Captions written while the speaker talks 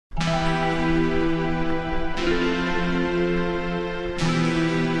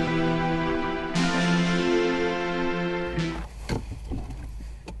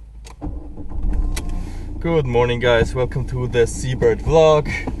Good morning guys, welcome to the Seabird vlog.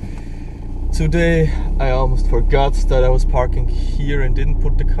 Today I almost forgot that I was parking here and didn't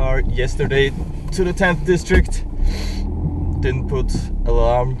put the car yesterday to the 10th district. Didn't put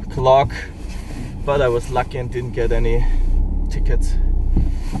alarm clock, but I was lucky and didn't get any tickets.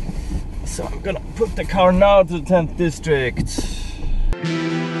 So I'm gonna put the car now to the 10th district.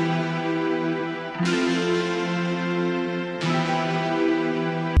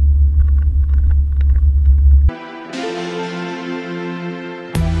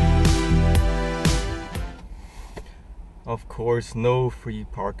 Of course, no free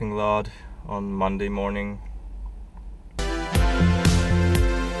parking lot on Monday morning.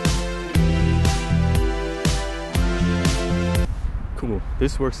 Cool,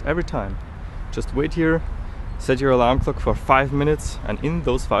 this works every time. Just wait here, set your alarm clock for 5 minutes, and in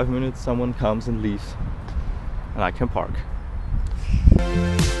those 5 minutes someone comes and leaves, and I can park.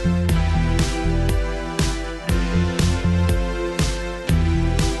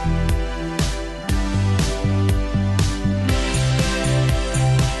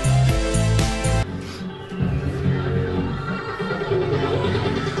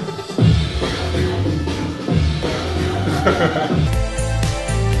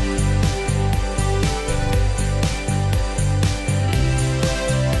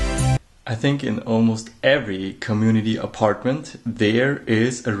 I think in almost every community apartment there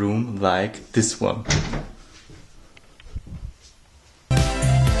is a room like this one.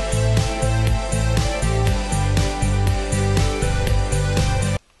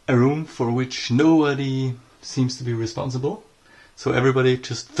 A room for which nobody seems to be responsible, so everybody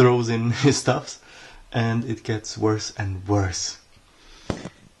just throws in his stuff and it gets worse and worse.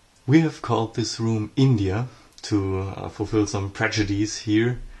 We have called this room India to fulfill some prejudice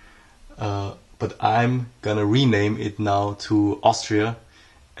here. But I'm gonna rename it now to Austria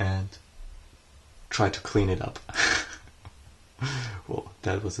and try to clean it up. Well,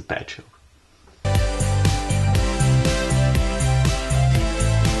 that was a bad joke.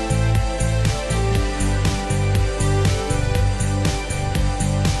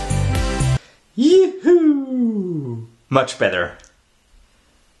 Yee-hoo! Much better.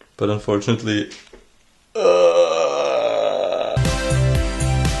 But unfortunately...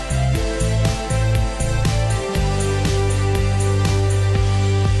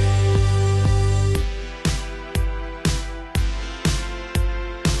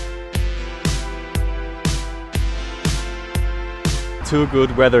 Too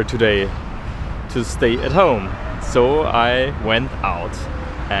good weather today to stay at home, so I went out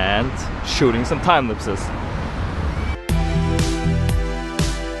and shooting some time lapses.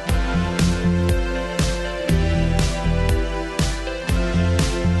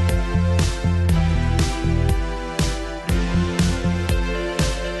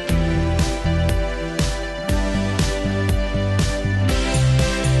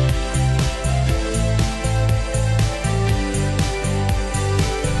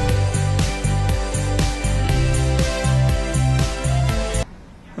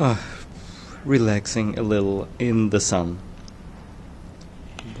 Relaxing a little in the sun.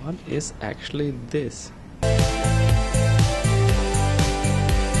 What is actually this?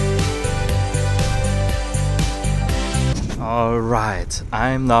 Alright,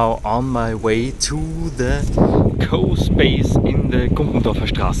 I'm now on my way to the co-space in the Gumpendorfer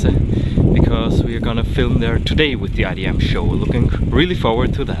Straße because we are gonna film there today with the IDM show. Looking really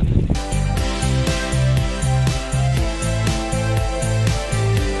forward to that.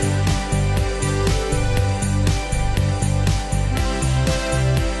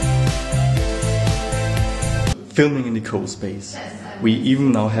 Filming in the co-space. We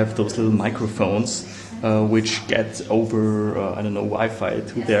even now have those little microphones which get over, I don't know, Wi-Fi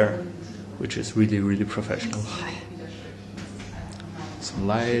to there, which is really, really professional. Some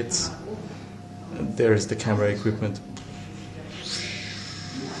lights, and there's the camera equipment.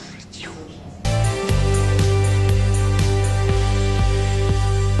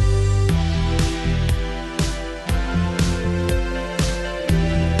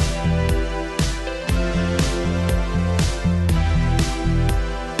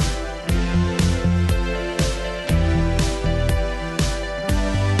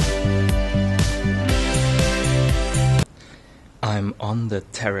 I'm on the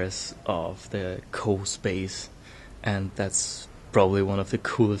terrace of the co-space, and that's probably one of the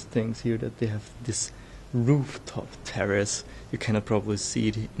coolest things here, that they have this rooftop terrace. You cannot probably see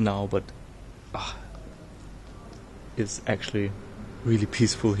it now, but it's actually really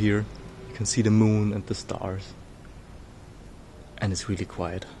peaceful here. You can see the moon and the stars, and it's really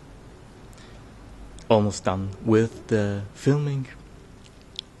quiet. Almost done with the filming.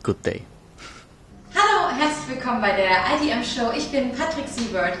 Good day. Hallo, willkommen bei der IDM Show. Ich bin Patrick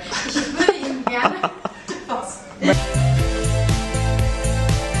Seabird. Ich würde Ihnen gerne was.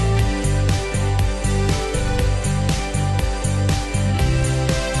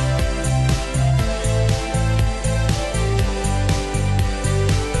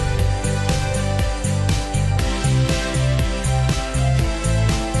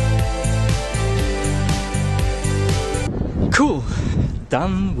 Cool!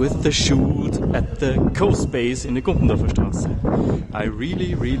 Done with the shoot at the coast base in the Gumpendorfer Straße. I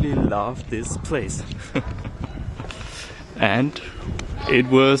really love this place. And it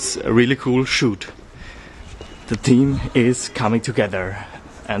was a really cool shoot. The team is coming together,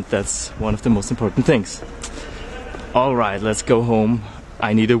 and that's one of the most important things. Alright, let's go home.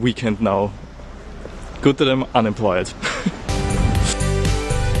 I need a weekend now. Good that I'm unemployed.